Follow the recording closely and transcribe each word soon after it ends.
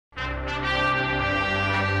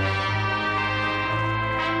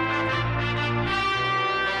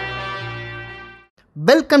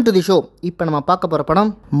Welcome to the show. இப்போ நம்ம பார்க்க போகிற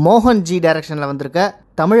படம் மோகன் ஜி டைரக்ஷனில் வந்திருக்க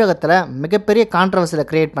தமிழகத்தில் மிகப்பெரிய கான்ட்ரவர்சியில்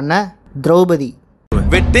கிரியேட் பண்ண திரௌபதி.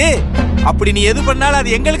 வெட்டு அப்படி நீ எது பண்ணாலும்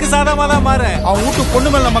அது எங்களுக்கு சாதகமா தான் மாற. அவன் வீட்டு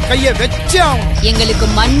பொண்ணு மேல நம்ம கைய வச்சான். எங்களுக்கு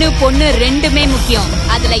மண்ணு பொண்ணு ரெண்டுமே முக்கியம்.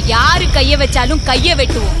 அதுல யாரு கைய வச்சாலும் கைய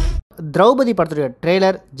வெட்டுவோம். திரௌபதி படத்துடைய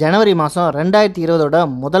ட்ரெய்லர் ஜனவரி மாதம் 2020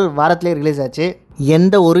 முதல் வாரத்திலே ரிலீஸ் ஆச்சு.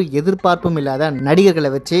 எந்த ஒரு எதிர்பார்ப்பும் இல்லாத நடிகர்களை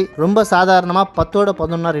வச்சு ரொம்ப சாதாரணமாக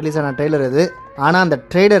 10-11 ரிலீஸ் ஆன ட்ரெய்லர் இது. ஆனால் அந்த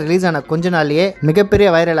ட்ரெய்லர் ரிலீஸ் ஆன கொஞ்ச நாள்லயே மிகப்பெரிய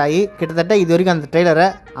வைரல் ஆகி கிட்டத்தட்ட இது வரைக்கும் அந்த ட்ரெய்லரை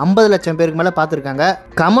 50 லட்சம் பேருக்கு மேலே பார்த்துருக்காங்க.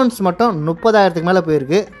 கமெண்ட்ஸ் மட்டும் 30,000க்கு மேலே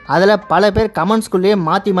போயிருக்கு. அதில் பல பேர் கமெண்ட்ஸ்குள்ளேயே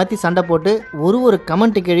மாற்றி சண்டை போட்டு ஒரு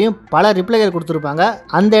கமெண்ட் கீழேயும் பல ரிப்ளைகள் கொடுத்துருப்பாங்க.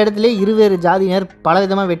 அந்த இடத்துல இருவேறு ஜாதியினர் பல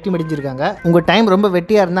விதமாக வெட்டி மடிஞ்சிருக்காங்க. உங்கள் டைம் ரொம்ப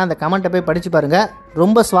வெட்டியாக இருந்தால் அந்த கமெண்ட்டை போய் படித்து பாருங்கள்.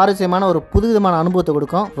 ரொம்ப சுவாரஸ்யமான ஒரு புதுவிதமான அனுபவத்தை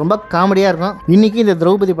கொடுக்கும். ரொம்ப காமெடியாக இருக்கும். இன்னைக்கு இந்த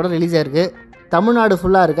திரௌபதி படம் ரிலீஸ் ஆயிருக்கு. தமிழ்நாடு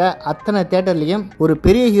ஃபுல்லாக இருக்க அத்தனை தியேட்டர்லையும் ஒரு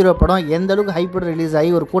பெரிய ஹீரோ படம் எந்த அளவுக்கு ஹைப்போட ரிலீஸ்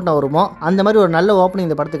ஆகி ஒரு கூட்டம் வருமோ அந்த மாதிரி ஒரு நல்ல ஓப்பனிங்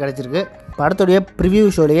இந்த படத்துக்கு கிடைச்சிருக்கு. படத்துடைய ப்ரிவியூ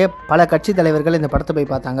ஷோலேயே பல கட்சி தலைவர்கள் இந்த படத்தை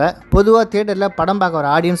போய் பார்த்தாங்க. பொதுவாக தியேட்டரில் படம் பார்க்க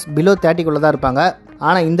ஒரு ஆடியன்ஸ் பிலோ 30 தான் இருப்பாங்க.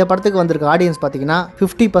 ஆனால் இந்த படத்துக்கு வந்திருக்க ஆடியன்ஸ் பார்த்தீங்கன்னா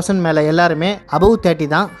 50% மேலே எல்லாருமே அபவ்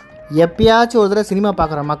 30 தான். எப்பயாச்சும் ஒரு தடவை சினிமா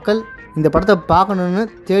பார்க்குற மக்கள் இந்த படத்தை பார்க்கணுன்னு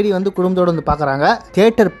தேடி வந்து குடும்பத்தோடு வந்து பார்க்குறாங்க.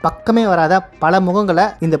 தியேட்டர் பக்கமே வராத பல முகங்களை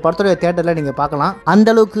இந்த படத்துடைய தியேட்டரில் நீங்கள் பார்க்கலாம். அந்த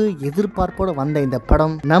அளவுக்கு எதிர்பார்ப்போடு வந்த இந்த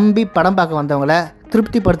படம் நம்பி படம் பார்க்க வந்தவங்கள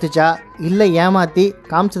திருப்திப்படுத்துச்சா இல்லை ஏமாற்றி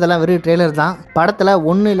காமிச்சதெல்லாம் வெறும் ட்ரெய்லர் தான், படத்தில்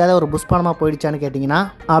ஒன்றும் இல்லாத ஒரு புஷ்பானமாக போயிடுச்சான்னு கேட்டிங்கன்னா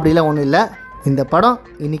அப்படிலாம் ஒன்றும் இல்லை. இந்த படம்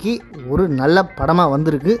இன்னைக்கு ஒரு நல்ல படமாக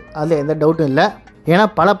வந்திருக்கு. அதில் எந்த டவுட்டும் இல்லை. ஏன்னா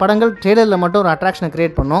பல படங்கள் ட்ரெய்லரில் மட்டும் ஒரு அட்ராக்ஷனை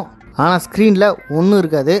கிரியேட் பண்ணும், ஆனால் ஸ்க்ரீனில் ஒன்றும்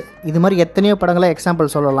இருக்காது. இது மாதிரி எத்தனையோ படங்களை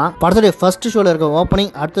எக்ஸாம்பிள் சொல்லலாம். படத்துடைய ஃபர்ஸ்ட் ஷோவில் இருக்க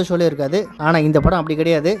ஓப்பனிங் அடுத்த ஷோவில் இருக்காது. ஆனால் இந்த படம் அப்படி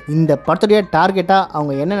கிடையாது. இந்த படத்துடைய டார்கெட்டாக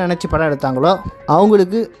அவங்க என்ன நினச்சி படம் எடுத்தாங்களோ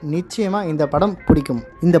அவங்களுக்கு நிச்சயமாக இந்த படம் பிடிக்கும்.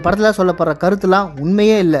 இந்த படத்தில் சொல்லப்படுற கருத்துலாம்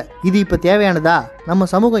உண்மையே இல்லை. இது இப்போ தேவையானதா? நம்ம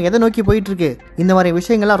சமூகம் எதை நோக்கி போயிட்டு இருக்கு? இந்த மாதிரி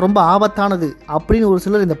விஷயங்கள்லாம் ரொம்ப ஆபத்தானது அப்படின்னு ஒரு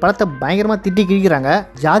சிலர் இந்த படத்தை பயங்கரமாக திட்டி கிழிக்கிறாங்க.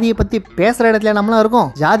 ஜாதியை பற்றி பேசுகிற இடத்துல நம்மளாம் இருக்கோம்.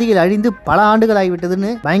 ஜாதிகள் அழிந்து பல ஆண்டுகள்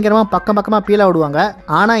ஆகிவிட்டதுன்னு பயங்கரமாக பக்கமாக பீலா விடுவாங்க.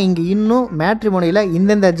 ஆனால் இங்கே இன்னும் மேட்ரிமோனியில்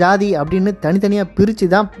இந்தந்த ஜாதி அப்படின்னு தனித்தனியாக பிரித்து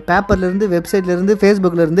தான் பேப்பர்லேருந்து வெப்சைட்லேருந்து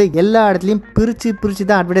ஃபேஸ்புக்லேருந்து எல்லா இடத்துலையும் பிரித்து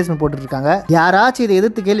தான் அட்வர்டைஸ்மெண்ட் போட்டுருக்காங்க. யாராச்சும் இதை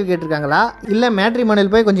எதிர்த்து கேள்வி கேட்டிருக்காங்களா? இல்லை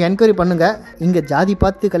மேட்ரிமோனியில் போய் கொஞ்சம் என்கொயரி பண்ணுங்க, இங்கே ஜாதி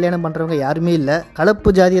பார்த்து கல்யாணம் பண்ணுறவங்க யாருமே இல்லை, கலப்பு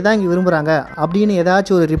ஜாதியை தான் இங்கே விரும்புகிறாங்க அப்படின்னு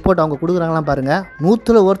ஏதாச்சும் ஒரு ரிப்போர்ட் அவங்க கொடுக்குறாங்களாம் பாருங்க.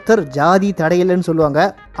 100ல் ஒருத்தர் ஜாதி தடையில்லைன்னு சொல்லுவாங்க.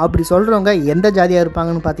 அப்படி சொல்கிறவங்க எந்த ஜாதியாக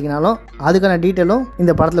இருப்பாங்கன்னு பார்த்தீங்கன்னாலும் அதுக்கான டீட்டெயிலும்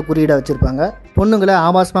இந்த படத்தில் குறியீடாக வச்சுருப்பாங்க. பொண்ணுங்களை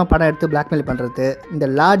ஆபாசமாக படம் எடுத்து பிளாக்மெயில் பண்ணுறது, இந்த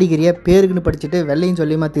லா டிகிரியை பேருக்குன்னு படிச்சுட்டு வெள்ளையும்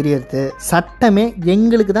சொல்லியுமா தெரியறது, சட்டமே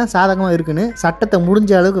எங்களுக்கு தான் சாதகமாக இருக்குன்னு சட்டத்தை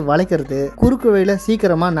முடிஞ்ச அளவுக்கு வளைக்கிறது, குறுக்கு வழியில்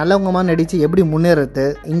சீக்கிரமாக நல்லவங்கமாக நடித்து எப்படி முன்னேறது,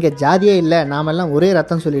 இங்கே ஜாதியே இல்லை நாமெல்லாம் ஒரே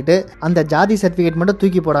ரத்தம் சொல்லிட்டு அந்த ஜாதி சர்டிஃபிகேட் மட்டும்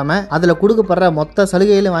தூக்கி போடாமல் அதில் கொடுக்கப்படுற மொத்த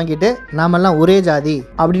சலுகையிலும் வாங்கிட்டு நாமெல்லாம் ஒரே ஜாதி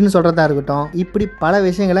அப்படின்னு சொல்கிறதா இருக்கட்டும். இப்படி பல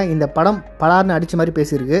விஷயங்களை இந்த படம் பலார்னு அடித்த மாதிரி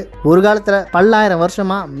பேசியிருக்கு. ஒரு காலத்தில் பல்லாயிரம்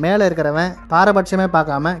வருஷமாக மேலே இருக்கிறவன் பாரபட்சமே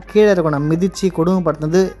பார்க்காம கீழே இருக்கணும் மிதிச்சு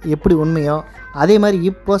கொடுமைப்படுத்துனது எப்படி உண்மையோ அதே மாதிரி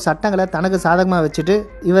இப்போ சட்டங்களை தனக்கு சாதகமாக வச்சுட்டு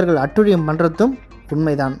இவர்கள் அட்டுழியம் பண்ணுறதும்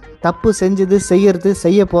உண்மைதான். தப்பு செஞ்சது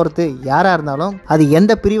செய்ய போகிறது யாராக இருந்தாலும் அது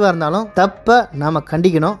எந்த பிரிவாக இருந்தாலும் தப்பை நாம்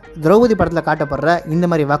கண்டிக்கணும். திரௌபதி படத்தில் காட்டப்படுற இந்த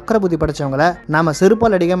மாதிரி வக்கர புத்தி படித்தவங்களை நாம்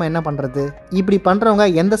செருப்பால் அடிக்காமல் என்ன பண்ணுறது? இப்படி பண்ணுறவங்க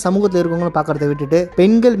எந்த சமூகத்தில் இருக்கவங்களும் பார்க்குறத விட்டுட்டு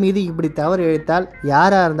பெண்கள் மீது இப்படி தவறு இழைத்தால்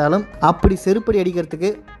யாராக இருந்தாலும் அப்படி செருப்படி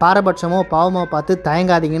அடிக்கிறதுக்கு பாரபட்சமோ பாவமோ பார்த்து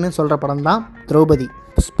தயங்காதீங்கன்னு சொல்கிற படம் தான் திரௌபதி.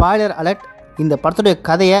 Spoiler alert. இந்த படத்துடைய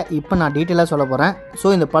கதையை இப்போ நான் டீட்டெயிலாக சொல்ல போகிறேன். ஸோ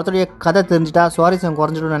இந்த படத்துடைய கதை தெரிஞ்சுட்டா சுவாரஸ்யம்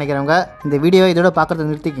குறைஞ்சிடும்னு நினைக்கிறவங்க இந்த வீடியோவை இதோட பார்க்குறத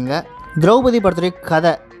நிறுத்திக்கிங்க. திரௌபதி படத்துடைய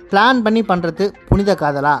கதை பிளான் பண்ணி பண்ணுறது புனித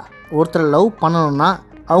காதலா? ஒருத்தர் லவ் பண்ணணும்னா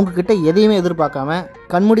அவங்கக்கிட்ட எதையுமே எதிர்பார்க்காம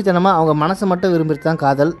கண்மூடித்தனமாக அவங்க மனசை மட்டும் விரும்பிட்டு தான்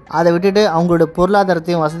காதல். அதை விட்டுட்டு அவங்களோட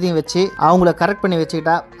பொருளாதாரத்தையும் வசதியும் வச்சு அவங்கள கரெக்ட் பண்ணி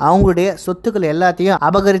வச்சுக்கிட்டா அவங்களுடைய சொத்துக்கள் எல்லாத்தையும்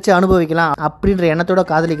அபகரித்து அனுபவிக்கலாம் அப்படின்ற எண்ணத்தோட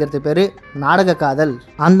காதலிக்கிறது பேர் நாடக காதல்.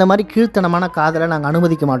 அந்த மாதிரி கீழ்த்தனமான காதலை நாங்கள்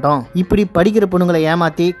அனுமதிக்க மாட்டோம். இப்படி படிக்கிற பொண்ணுங்களை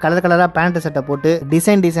ஏமாற்றி கலராக பேண்ட் சட்டை போட்டு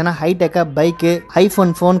டிசைனாக ஹைடெக்காக பைக்கு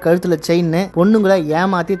ஐஃபோன் ஃபோன் கழுத்தில் செயின்னு பொண்ணுங்களை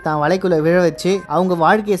ஏமாற்றி தான் வலைக்குள்ள விழ வச்சு அவங்க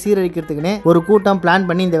வாழ்க்கையை சீரழிக்கிறதுக்குன்னு ஒரு கூட்டம் பிளான்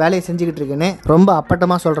பண்ணி இந்த வேலையை செஞ்சுக்கிட்டு இருக்குன்னு ரொம்ப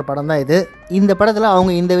அப்பட்டமாக சொல்கிற படம் தான் இது. இந்த படத்தில்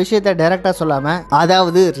அவங்க இந்த விஷயத்தை டைரக்டா சொல்லாம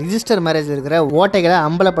அதாவது ரிஜிஸ்டர் மேரேஜ்ல இருக்கிற ஓட்டைகளை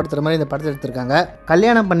அம்பலப்படுத்துற மாதிரி இந்த படத்தை எடுத்திருக்காங்க.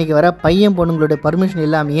 கல்யாணம் பண்ணிக்க வர பையன் பொண்ணுங்களுடைய பர்மிஷன்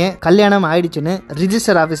இல்லாமயே கல்யாணம் ஆயிடுச்சுன்னு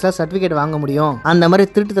ரிஜிஸ்டர் ஆபீஸ்ல சர்டிபிகேட் வாங்க முடியும். அந்த மாதிரி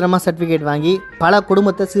திருட்டுத்தனமா சர்டிபிகேட் வாங்கி பல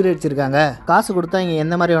குடும்பத்தை சீரழிச்சிருக்காங்க. காசு கொடுத்தா இங்க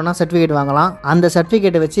எந்த மாதிரி வேணா சர்டிபிகேட் வாங்கலாம். அந்த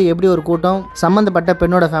சர்டிபிகேட்டை வச்சு எப்படி ஒரு கூட்டம் சம்பந்தப்பட்ட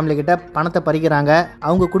பெண்ணோட ஃபேமிலி கிட்ட பணத்தை பறிக்கிறாங்க,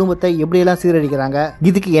 அவங்க குடும்பத்தை எப்படி எல்லாம் சீரழிக்கிறாங்க.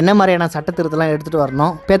 இதுக்கு என்ன மாதிரியான சட்ட திருத்தலாம் எடுத்துட்டு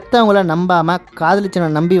வரணும். பெத்தவங்களை நம்பாம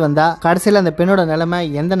காதலிச்சனை நம்பி வந்தா கடைசியில் அந்த பெண்ணோட நிலைமை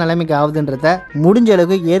எந்த நிலைமைக்கு ஆகுதுன்றத முடிஞ்ச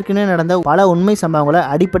அளவுக்கு ஏற்கனவே நடந்த பல உண்மை சம்பவங்களை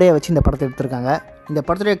அடிப்படையாக வச்சு இந்த படத்தை எடுத்திருக்காங்க. இந்த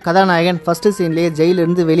படத்துடைய கதாநாயகன் ஃபர்ஸ்ட் சீன்லயே ஜெயில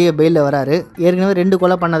இருந்து வெளியே பெயில வராரு. ஏற்கனவே 2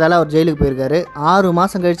 கொலை பண்ணதால அவர் ஜெயிலுக்கு போயிருக்காரு. 6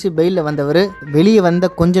 மாசம் கழிச்சு பெயில வந்தவர் வெளியே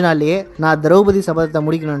வந்த கொஞ்ச நாள்லயே நான் திரௌபதி சபதத்தை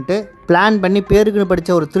முடிக்கணும்ட்டு பிளான் பண்ணி பேருக்குன்னு படிச்ச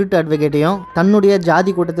ஒரு திருட்டு அட்வொகேட்டையும் தன்னுடைய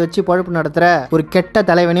ஜாதி கூட்டத்தை வச்சு பொழப்பு நடத்துற ஒரு கெட்ட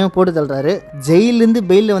தலைவனையும் போட்டு தள்ளுறாரு. ஜெயிலிருந்து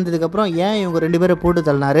பெயில வந்ததுக்கு அப்புறம் ஏன் இவங்க 2 பேரை போட்டு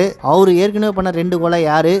தள்ளினாரு, அவரு ஏற்கனவே பண்ண 2 கொலை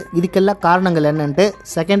யாரு, இதுக்கெல்லாம் காரணங்கள் என்னன்ட்டு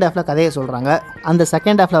செகண்ட் ஹாஃப்ல கதையை சொல்றாங்க. அந்த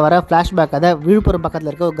செகண்ட் ஹாஃப்ல வர பிளாஷ்பேக் கதை விழுப்புரம்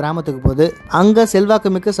பக்கத்துல இருக்க ஒரு கிராமத்துக்கு போகுது. அங்க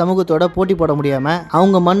செல்வாக்கு மிக்க சமூகத்தோட போட்டி போட முடியாம,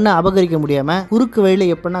 அவங்க மண்ணை அபகரிக்க முடியாம, குறுக்கு வழியில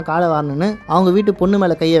எப்படின்னா காலை வாரணும்னு அவங்க வீட்டு பொண்ணு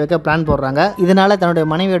மேல கையை வைக்க பிளான் போடுறாங்க. இதனால தன்னுடைய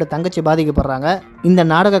மனைவியோட தங்கச்சி பாதிக்கப்படுறாங்க. இந்த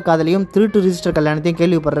நாடக காதலையும் திருட்டு ரிஜிஸ்டர் கல்யாணத்தையும்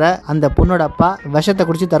கேள்விப்படுற அந்த பொண்ணோட அப்பா விஷத்தை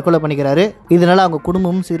குடிச்சு தற்கொலை பண்ணிக்கிறாரு. இதனால அவங்க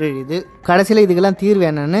குடும்பமும் சீரழியுது. கடைசியில இதுக்கெல்லாம் தீர்வு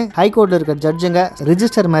என்னன்னு ஹைகோர்ட்ல இருக்க ஜட்ஜுங்க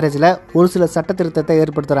ரிஜிஸ்டர் மேரேஜ்ல ஒரு சில சட்ட திருத்தத்தை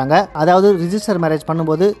ஏற்படுத்துறாங்க. அதாவது ரிஜிஸ்டர் மேரேஜ்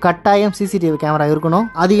பண்ணும்போது கட்டாயம் சிசிடிவி கேமரா இருக்கணும்,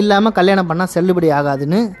 அது இல்லாம கல்யாணம் பண்ணா செல்லுபடி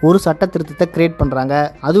ஆகாதுன்னு ஒரு சட்ட திருத்தத்தை கிரியேட் பண்றாங்க.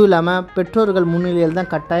 அதுவும் இல்லாம பெற்றோர்கள் முன்னிலையில்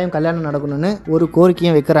தான் கட்டாயம் கல்யாணம் நடக்கணும்னு ஒரு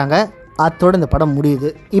கோரிக்கையும் வைக்கிறாங்க. அதோட இந்த படம் முடியுது.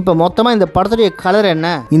 இப்ப மொத்தமா இந்த படத்துடைய கலர் என்ன,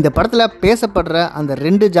 இந்த படத்துல பேசப்படுற அந்த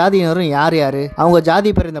 2 ஜாதியினரும் யார் யாரு, அவங்க ஜாதி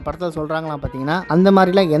பேர் இந்த படத்துல சொல்றாங்களா பாத்தீங்கன்னா அந்த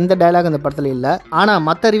மாதிரிலாம் எந்த டயலாக் இந்த படத்துல இல்ல. ஆனா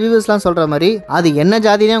மத்த ரிவ்யூஸ்லாம் சொல்ற மாதிரி அது என்ன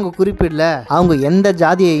ஜாதினே அவங்க குறிப்பிடல, அவங்க எந்த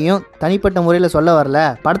ஜாதியையும் தனிப்பட்ட முறையில சொல்ல வரல,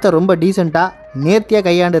 படத்தை ரொம்ப டீசெண்டா நேர்த்தியா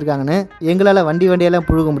கையாண்டு இருக்காங்கன்னு எங்களால வண்டியெல்லாம்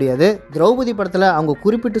புழுக முடியாது. திரௌபதி படத்துல அவங்க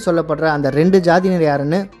குறிப்பிட்டு சொல்லப்படுற அந்த 2 ஜாதியினர்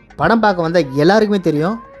யாருன்னு படம் பார்க்க வந்த எல்லாருக்குமே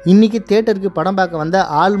தெரியும். இன்னைக்கு தியேட்டருக்கு படம் பார்க்க வந்த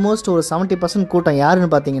ஆல்மோஸ்ட் ஒரு 70% கூட்டம் யாருன்னு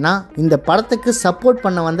பார்த்தீங்கன்னா இந்த படத்துக்கு சப்போர்ட்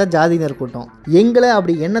பண்ண வந்த ஜாதியினர் கூட்டம். எங்களை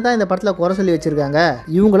அப்படி என்னதான் இந்த படத்தில் குறை சொல்லி வச்சிருக்காங்க,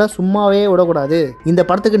 இவங்கள சும்மாவே விடக்கூடாது, இந்த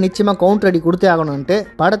படத்துக்கு நிச்சயமா கவுண்டர் அடி கொடுத்தே ஆகணும்ட்டு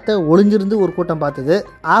படத்தை ஒளிஞ்சிருந்து ஒரு கூட்டம் பார்த்தது.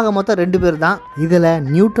 ஆக மொத்தம் 2 பேர் தான். இதில்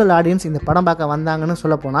நியூட்ரல் ஆடியன்ஸ் இந்த படம் பார்க்க வந்தாங்கன்னு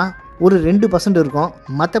சொல்ல போனா ஒரு 2% இருக்கும்.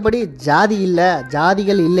 மற்றபடி ஜாதி இல்லை,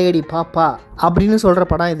 ஜாதிகள் இல்லையடி பாப்பா அப்படின்னு சொல்ற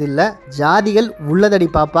படம் இது இல்லை. ஜாதிகள் உள்ளதடி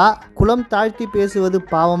பாப்பா, குலம் தாழ்த்தி பேசுவது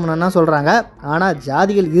பாவம்னா சொல்றாங்க. ஆனா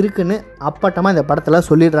ஜாதிகள் இருக்குன்னு அப்பட்டமா இந்த படத்துல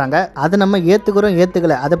சொல்லிடுறாங்க. அதை நம்ம ஏத்துக்கிறோம்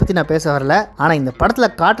ஏத்துக்கல, அதை பத்தி நான் பேச வரல. ஆனா இந்த படத்துல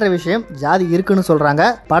காட்டுற விஷயம் ஜாதி இருக்குன்னு சொல்றாங்க.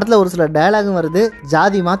 படத்துல ஒரு சில டயலாகும் வருது,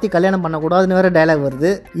 ஜாதி மாத்தி கல்யாணம் பண்ணக்கூடாதுன்னு வேற டயலாக்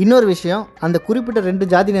வருது. இன்னொரு விஷயம், அந்த குறிப்பிட்ட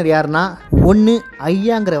 2 ஜாதியினர் யாருன்னா, ஒன்னு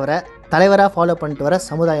ஐயாங்கிறவரை தலைவராக ஃபாலோ பண்ணிட்டு வர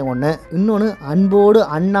சமுதாயம் ஒன்று, இன்னொன்று அன்போடு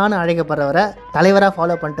அண்ணான்னு அழைக்கப்படுறவரை தலைவராக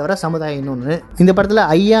ஃபாலோ பண்ணிட்டு வர சமுதாயம் இன்னொன்று. இந்த படத்தில்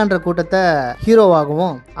ஐயான்ற கூட்டத்தை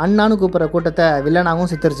ஹீரோவாகவும் அண்ணான்னு கூப்பிட்ற கூட்டத்தை வில்லனாகவும்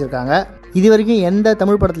சித்தரிச்சிருக்காங்க. இது வரைக்கும் எந்த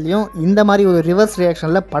தமிழ் படத்துலையும் இந்த மாதிரி ஒரு ரிவர்ஸ்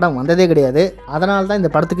ரியாக்ஷனில் படம் வந்ததே கிடையாது. அதனால தான்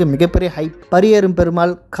இந்த படத்துக்கு மிகப்பெரிய ஹைப். பரியேறும்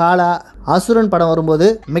பெருமாள், காலா, அசுரன் படம் வரும்போது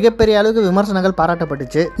மிகப்பெரிய அளவுக்கு விமர்சனங்கள்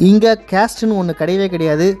பாராட்டப்பட்டுச்சு. இங்கே கேஸ்ட்னு ஒன்று கிடையவே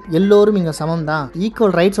கிடையாது, எல்லோரும் இங்கே சமம் தான்,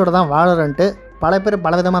 ஈக்குவல் ரைட்ஸோட தான் வாழறன்ட்டு பல பேர்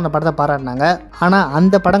பலவிதமாக அந்த படத்தை பாராட்டினாங்க. ஆனால்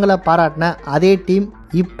அந்த படங்களை பாராட்டின அதே டீம்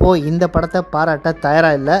இப்போ இந்த படத்தை பாராட்ட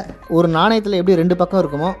தயாராக இல்லை. ஒரு நாணயத்தில் எப்படி 2 பக்கம்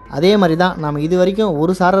இருக்குமோ அதே மாதிரி தான் நம்ம இது வரைக்கும்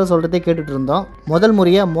ஒரு சாரர் சொல்றதே கேட்டுட்டு இருந்தோம். முதல்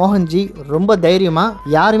முறையா மோகன்ஜி ரொம்ப தைரியமா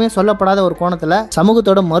யாருமே சொல்லப்படாத ஒரு கோணத்துல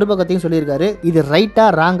சமூகத்தோட மறுபக்கத்தையும் சொல்லியிருக்காரு. இது ரைட்டா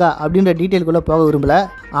ராங்கா அப்படின்ற டீட்டெயிலுக்குள்ள போக விரும்பல.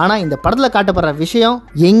 ஆனா இந்த படத்துல காட்டப்படுற விஷயம்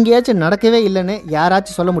எங்கேயாச்சும் நடக்கவே இல்லைன்னு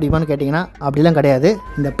யாராச்சும் சொல்ல முடியுமான்னு கேட்டீங்கன்னா அப்படிலாம் கிடையாது.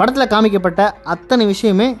 இந்த படத்துல காமிக்கப்பட்ட அத்தனை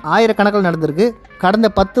விஷயமே ஆயிரக்கணக்கில் நடந்திருக்கு. கடந்த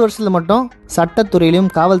 10 வருஷத்துல மட்டும் சட்டத்துறையிலையும்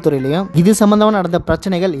காவல்துறையிலையும் இது சம்பந்தமா நடந்த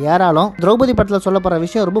பிரச்சனைகள் ஏராளம். திரௌபதி படத்துல சொல்லப்படுற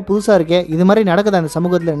விஷயம் ரொம்ப புதுசா இருக்கே, இது மாதிரி நடக்குது அந்த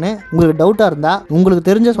சமூகத்துலன்னு உங்களுக்கு டவுட்டா இருந்தா, உங்களுக்கு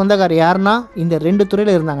தெரிஞ்ச சொந்தக்காரர் யாருன்னா இந்த 2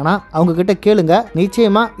 துறையில இருந்தாங்கன்னா அவங்க கிட்ட கேளுங்க,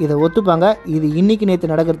 நிச்சயமா இதை ஒத்துப்பாங்க. இது இன்னைக்கு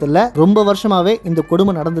நேற்று நடக்கிறது இல்ல, ரொம்ப வருஷமாவே இந்த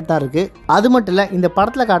கொடுமை நடந்துட்டு தான் இருக்கு. அது மட்டும் இல்ல, இந்த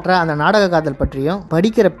படத்துல காட்டுற அந்த நாடக காதல் பற்றியும்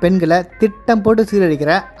படிக்கிற பெண்களை திட்டம் போட்டு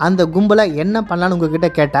சீரழிக்கிற அந்த கும்பலை என்ன பண்ணலான்னு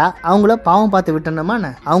உங்ககிட்ட கேட்டா அவங்கள பாவம் பார்த்து விட்டோமா,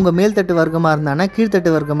 அவங்க மேல்தட்டு வர்க்கமா இருந்தானே கீழ்த்தட்டு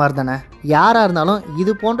வர்க்கமா இருந்தானே யாரா இருந்தாலும்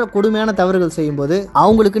இது போன்ற கொடுமையான தவறுகள் செய்யும் போது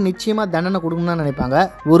அவங்களுக்கு நிச்சயமா தண்டனை கொடுக்கணும்னு நினைப்பாங்க.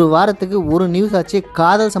 ஒரு வாரத்துக்கு ஒரு நியூஸ் ஆச்சு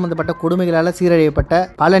காதல் சம்பந்தப்பட்ட கொடுமைகளால சீரழியப்பட்ட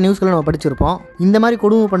பல நியூஸ்களை நம்ம படிச்சிருப்போம். இந்த மாதிரி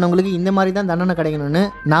கொடுமை பண்ணவங்களுக்கு இந்த மாதிரி தான் தண்டனை கிடைக்கணும்னு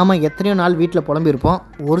நாம எத்தனையோ நாள் வீட்டில் புலம்பிருப்போம்.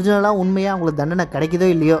 ஒரிஜினலா உண்மையா அவங்களுக்கு தண்டனை கிடைக்குதோ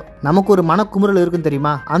இல்லையோ நமக்கு ஒரு மனக்குமுறல் இருக்கும்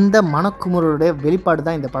தெரியுமா, அந்த மனக்குமுறலுடைய வெளிப்பாடு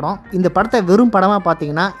தான் இந்த படம். இந்த படத்தை வெறும் படமா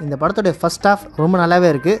பாத்தீங்கன்னா இந்த படத்தோட ஃபர்ஸ்ட் ஹாஃப் ரொம்ப நல்லாவே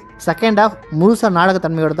இருக்கு, செகண்ட் ஹாஃப் முழுசா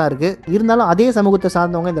நாடகத்தன்மையோட தான் இருக்கு. இருந்தாலும் அதே சமூகத்தை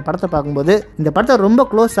சார்ந்தவங்க இந்த படத்தை பார்க்கும்போது இந்த படத்தை ரொம்ப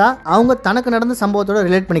க்ளோஸா அவங்க தனக்கு நடந்த சம்பவத்தோட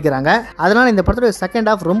ரிலேட் பண்ணிக்கிறாங்க. அதனால இந்த படத்தோட செகண்ட்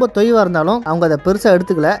ஹாஃப் ரொம்ப தொய்வா இருந்தாலும் அவங்க அதை பெருசா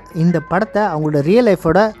எடுத்துக்கல. இந்த படத்தை அவங்களோட ரியல்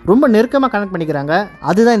லைஃபோட ரொம்ப நெருக்கமா கனெக்ட் பண்ணிக்கிறாங்க.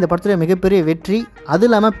 அதுதான் இந்த படத்தோட மிகப்பெரிய வெற்றி. அது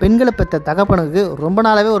இல்லாம பெண்களை பெற்ற தகப்பனுக்கு ரொம்ப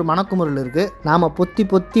நாளாவே ஒரு மனக்குமுறல் இருக்கு. நாம பொத்தி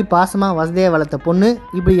பொத்தி பாசமா வசதியா வளர்த்த பொண்ணு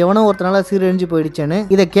இப்படி எவனோ ஒருத்தனால சீரழிஞ்சு போயிடுச்சேன்னு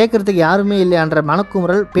இதை கேட்கறதுக்கு யாருமே இல்லையான்ற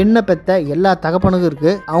மனக்குமுறல் பெண்ணை பெற்ற எல்லா தகப்பனுக்கும்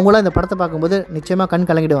இருக்கு. அவங்களாம் இந்த படத்தை பார்க்கும்போது நிச்சயமா கண்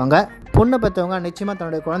கலங்கிடுவாங்க. பொண்ணை பெற்றவங்க இருக்கிறவங்க நிச்சயமா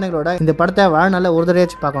தன்னுடைய குழந்தைகளோட இந்த படத்தை வாழ்நாள்ல ஒரு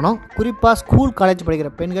தடவையாச்சு பார்க்கணும். குறிப்பா ஸ்கூல் காலேஜ் படிக்கிற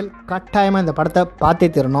பெண்கள் கட்டாயமா இந்த படத்தை பார்த்தே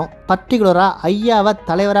தரணும். பர்டிகுலரா ஐயாவை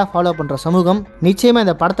தலைவரா ஃபாலோ பண்ற சமூகம் நிச்சயமா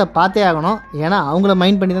இந்த படத்தை பார்த்தே ஆகணும். ஏன்னா அவங்கள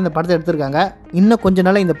மைண்ட் பண்ணி தான் இந்த படத்தை எடுத்திருக்காங்க. இன்னும் கொஞ்ச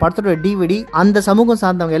நாள் இந்த படத்தோட DVD அந்த சமூகம்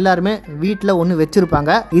சார்ந்தவங்க எல்லாருமே வீட்டில் ஒன்று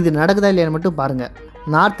வச்சிருப்பாங்க. இது நடக்குதா இல்லையான்னு மட்டும் பாருங்க.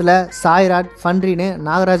 நார்த்தில் சாய்ராட் ஃபன்ரின்னு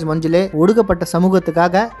நாகராஜ் மஞ்சுளே ஒடுக்கப்பட்ட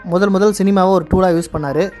சமூகத்துக்காக முதல் சினிமாவை ஒரு டூலாக யூஸ்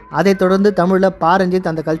பண்ணாரு. அதை தொடர்ந்து தமிழில் பாரஞ்சித்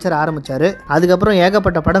அந்த கல்ச்சர் ஆரம்பிச்சாரு. அதுக்கப்புறம்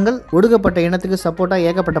ஏகப்பட்ட படங்கள் ஒடுக்கப்பட்ட இனத்துக்கு சப்போர்ட்டாக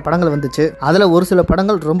ஏகப்பட்ட படங்கள் வந்துச்சு. அதில் ஒரு சில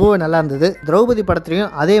படங்கள் ரொம்பவே நல்லா இருந்தது. திரௌபதி படத்துலையும்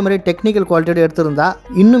அதே மாதிரி டெக்னிக்கல் குவாலிட்டியோட எடுத்திருந்தா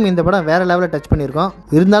இன்னும் இந்த படம் வேற லெவலில் டச் பண்ணியிருக்கோம்.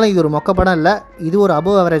 இருந்தாலும் இது ஒரு மொக்க படம் இல்லை, இது ஒரு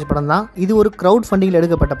அபோவ் அவரேஜ் படம் தான். இது ஒரு கிரவுட் ஃபண்டிங்கில்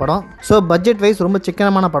எடுக்கப்பட்ட படம். ஸோ பட்ஜெட் வைஸ் ரொம்ப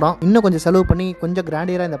சிக்கனமான படம். இன்னும் கொஞ்சம் செலவு பண்ணி கொஞ்சம்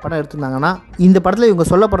கிராண்டியராக இந்த படம் எடுத்திருந்தாங்கன்னா இந்த படத்தில் இவங்க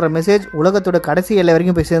சொல்லப்படுற மெசேஜ் உலகத்தோட கடைசி எல்லை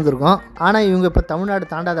வரைக்கும் போய் சேர்ந்துருக்கும். ஆனால் இவங்க இப்போ தமிழ்நாடு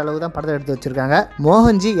தாண்டாத அளவு தான் படத்தை எடுத்து வச்சிருக்காங்க.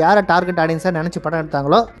 மோகன்ஜி யாரை டார்கெட் ஆடியன்ஸாக நினச்சி படம்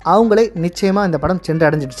எடுத்தாங்களோ அவங்களே நிச்சயமாக இந்த படம் சென்று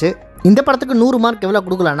அடைஞ்சிடுச்சு. இந்த படத்துக்கு 100 மார்க் எவ்வளோ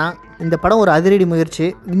கொடுக்கலான்னா இந்த படம் ஒரு அதிரடி முயற்சி.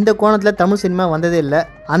 இந்த கோணத்தில் தமிழ் சினிமா வந்ததே இல்லை.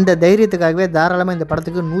 அந்த தைரியத்துக்காகவே தாராளமாக இந்த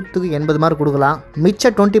படத்துக்கு 100க்கு 80 மார்க் கொடுக்கலாம். மிச்ச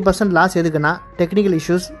 20% லாஸ் எதுக்குன்னா டெக்னிக்கல்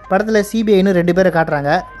இஷ்யூஸ். படத்தில் CBIன்னு 2 பேரை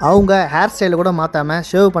காட்டுறாங்க. அவங்க ஹேர் ஸ்டைல கூட மாற்றாம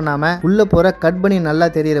ஷேவ் பண்ணாமல் உள்ள போகிற கட் பண்ணி நல்லா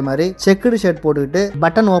தெரியுற மாதிரி செக்குடு ஷர்ட் போட்டுக்கிட்டு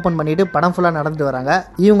பட்டன் ஓப்பன் பண்ணிட்டு படம் ஃபுல்லாக நடந்துட்டு வராங்க.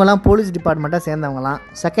 இவங்கெல்லாம் போலீஸ் டிபார்ட்மெண்ட்டாக சேர்ந்தவங்களாம்.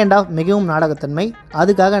 செகண்ட் ஹாஃப் மிகவும் நாடகத்தன்மை.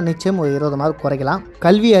 அதுக்காக நிச்சயம் ஒரு 20 மார்க் குறைக்கலாம்.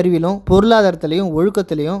 கல்வி அறிவிலும் பொருளாதாரத்திலையும்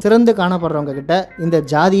ஒழுக்கத்திலையும் சிறந்து காணப்படுறவங்க கிட்ட இந்த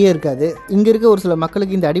ஜாதியே இருக்காது. இங்க இருக்க ஒரு சில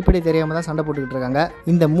மக்களுக்கு இந்த அடிப்படை தெரியாம தான் சண்டை போட்டுக்கிட்டு இருக்காங்க.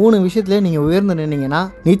 இந்த 3 விஷயத்துல நீங்க உயர்ந்து நின்னீங்கன்னா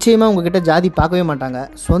நிச்சயமா உங்ககிட்ட ஜாதி பார்க்கவே மாட்டாங்க.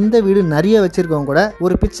 சொந்த வீடு நிறைய வச்சிருக்கவங்க கூட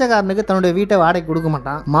ஒரு பிச்சைக்காரனுக்கு தன்னுடைய வீட்டை வாடகை கொடுக்க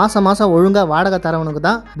மாட்டான். மாசம் மாசம் ஒழுங்கா வாடகை தரவனுக்கு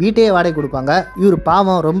தான் வீட்டையே வாடகை கொடுப்பாங்க. இவர்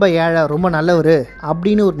பாவம், ரொம்ப ஏழை, ரொம்ப நல்லவர்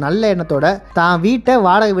அப்படின்னு ஒரு நல்ல எண்ணத்தோட தான் வீட்டை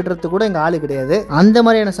வாடகை விடுறது கூட எங்க ஆளு கிடையாது. அந்த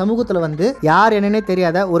மாதிரியான சமூகத்துல வந்து யார் என்னன்னே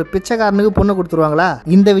தெரியாத ஒரு பிச்சைக்காரனுக்கு பொண்ணு கொடுத்துருவாங்களா?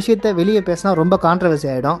 இந்த விஷயத்த வெளியே பேசினா ரொம்ப கான்ட்ரவர்சி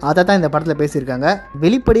ஆயிடும். அதை தான் இந்த படத்துல பேசியிருக்காங்க.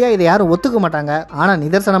 வெளிப்படையா இதை யாரும் ஒத்துக்க மாட்டாங்க. ஆனா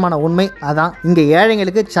நிதர்சனமான உண்மை அதான். இங்க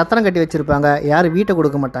ஏழைங்களுக்கு சத்திரம் கட்டி வச்சிருப்பாங்க, யாரும் வீட்டை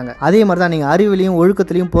கொடுக்க மாட்டாங்க. அதே மாதிரி தான் நீங்க அறிவிலையும்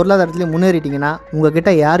ஒழுக்கத்திலையும் பொருளாதாரத்திலையும் முன்னேறிட்டீங்கன்னா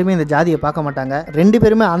உங்ககிட்ட யாருமே இந்த ஜாதியை பார்க்க மாட்டாங்க. 2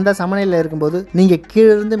 பேருமே அந்த சமநிலையில இருக்கும்போது நீங்க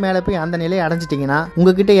கீழிருந்து மேல போய் அந்த நிலையை அடைஞ்சிட்டீங்கன்னா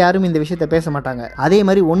உங்ககிட்ட யாரும் இந்த விஷயத்த பேச மாட்டாங்க. அதே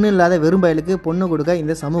மாதிரி ஒண்ணு இல்லாத வெறும்பயலுக்கு பொண்ணு கொடுக்க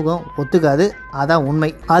இந்த சமூகம் ஒத்துக்காது. அதான்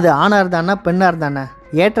உண்மை. அது ஆணா இருந்தானா பெண்ணா இருந்தானே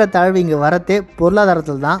ஏற்றத்தாழ்வு இங்க வரத்தே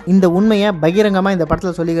பொருளாதாரத்தில் தான். இந்த உண்மையை பகிரங்கமா இந்த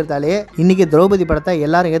படத்துல சொல்லிக்கிறதாலே இன்னைக்கு திரௌபதி படத்தை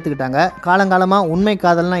எல்லாரும் ஏத்துக்கிட்டாங்க. காலங்காலமா உண்மை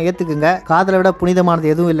காதல்லாம் ஏத்துக்குங்க, காதலை விட புனிதமானது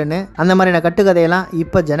எதுவும் இல்லைன்னு அந்த மாதிரியான கட்டுக்கதையெல்லாம்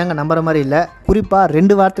இப்ப ஜனங்க நம்புற மாதிரி இல்ல. குறிப்பா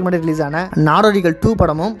 2 வாரத்துக்கு முன்னாடி ரிலீஸ் ஆன நாடோடிகள் 2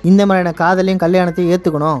 படமும் இந்த மாதிரியான காதலையும் கல்யாணத்தையும்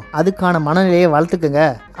ஏத்துக்கணும், அதுக்கான மனநிலையை வளர்த்துக்குங்க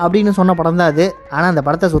அப்படின்னு சொன்ன படம் தான் அது. ஆனா அந்த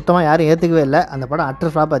படத்தை சுத்தமா யாரும் ஏத்துக்கவே இல்லை. அந்த படம்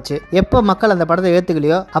அட்டர் ஃபிளாப் ஆச்சு. எப்ப மக்கள் அந்த படத்தை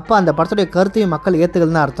ஏத்துக்கலையோ அப்ப அந்த படத்துடைய கருத்தையும் மக்கள்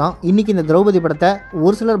ஏத்துக்கலன்னு அர்த்தம். இன்னைக்கு இந்த திரௌபதி படத்தை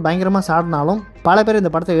ஒரு சிலர் பயங்கரமா சாடினாலும் பல பேர்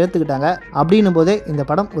இந்த படத்தை ஏத்துக்கிட்டாங்க. அப்படின்னும் போதே இந்த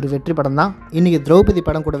படம் ஒரு வெற்றி படம் தான். இன்னைக்கு திரௌபதி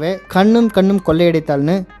படம் கூடவே கண்ணும் கண்ணும்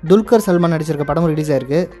கொள்ளையடித்தால்னு துல்கர் சல்மான் நடிச்சிருக்க படம் ரிலீஸ்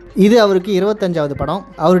ஆயிருக்கு. இது அவருக்கு 25வது படம்.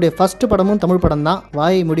 அவருடைய ஃபர்ஸ்ட் படமும் தமிழ் படம் தான்.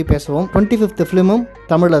 வாயை முடி பேசுவோம் 25th ஃபிலிமும்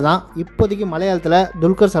தமிழ்ல தான். இப்போதைக்கு மலையாளத்துல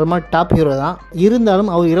துல்கர் சல்மான் டாப் ஹீரோ தான். இருந்தாலும்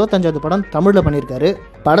அவர் 25வது படம் தமிழ்ல பண்ணியிருக்காரு.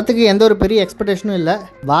 படத்துக்கு எந்த ஒரு பெரிய எக்ஸ்பெக்டேஷனும் இல்லை.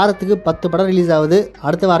 வாரத்துக்கு 10 படம் ரிலீஸ் ஆகுது,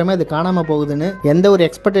 அடுத்த வாரமே அது காணாமல் போகுதுன்னு எந்த ஒரு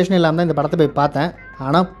எக்ஸ்பெக்டேஷனும் இல்லாமல் தான் இந்த படத்தை போய் பார்த்தேன்.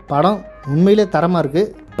 ஆனால் படம் உண்மையிலே தரமாக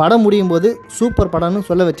இருக்குது. படம் முடியும் போது சூப்பர் படம்னு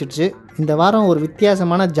சொல்ல வச்சிடுச்சு. இந்த வாரம் ஒரு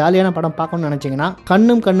வித்தியாசமான ஜாலியான படம் பார்க்கணும்னு நினச்சிங்கன்னா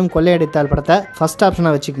கண்ணும் கண்ணும் கொள்ளையடித்தால் படத்தை ஃபர்ஸ்ட்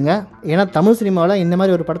ஆப்ஷனாக வச்சுக்கோங்க. ஏன்னா தமிழ் சினிமாவில் இந்த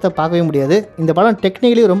மாதிரி ஒரு படத்தை பார்க்கவே முடியாது. இந்த படம்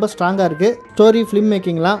டெக்னிக்கலி ரொம்ப ஸ்ட்ராங்காக இருக்குது. ஸ்டோரி, ஃபிலிம்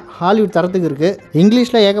மேக்கிங்லாம் ஹாலிவுட் தரத்துக்கு இருக்குது.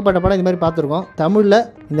 இங்கிலீஷில் ஏகப்பட்ட படம் இந்த மாதிரி பார்த்துருக்கோம். தமிழில்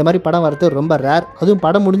இந்த மாதிரி படம் வரது ரொம்ப ரேர். அதுவும்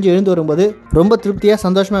படம் முடிஞ்சு எழுந்து வரும்போது ரொம்ப திருப்தியாக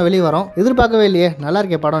சந்தோஷமாக வெளியே வரும். எதிர்பார்க்கவே இல்லையே நல்லா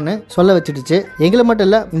இருக்கே படம்னு சொல்ல வச்சுடுச்சு. எங்களை மட்டும்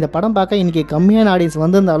இல்லை, இந்த படம் பார்க்க இன்னைக்கு கம்மியான ஆடியன்ஸ்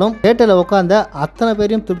வந்திருந்தாலும் தியேட்டரில் உட்காந்த அத்தனை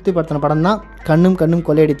பேரையும் திருப்திப்படுத்தின படம் தான் கண்ணும் கண்ணும்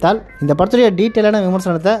கொள்ளையடித்தால். இந்த படத்துடைய டீட்டெயிலான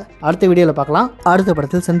விமர்சனத்தை அடுத்த வீடியோவில் பார்க்கலாம். அடுத்த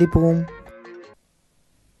படத்தில் சந்திப்போம்.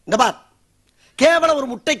 இந்த பார், கேவலம் ஒரு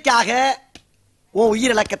முட்டைக்காக உன்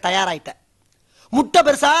உயிரிழக்க தயாராயிட்ட. முட்டை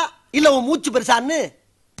பெருசா இல்ல உன் மூச்சு பெருசான்னு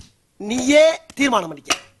நீயே தீர்மானம்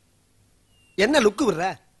பண்ணிக்க. என்ன லுக்கு விடுற?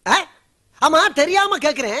 ஆமா, தெரியாம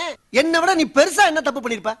கேக்குறேன். என்னை விட நீ பெருசா என்ன தப்பு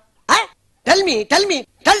பண்ணிருப்ப? Tell me, tell me,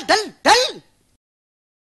 del del del.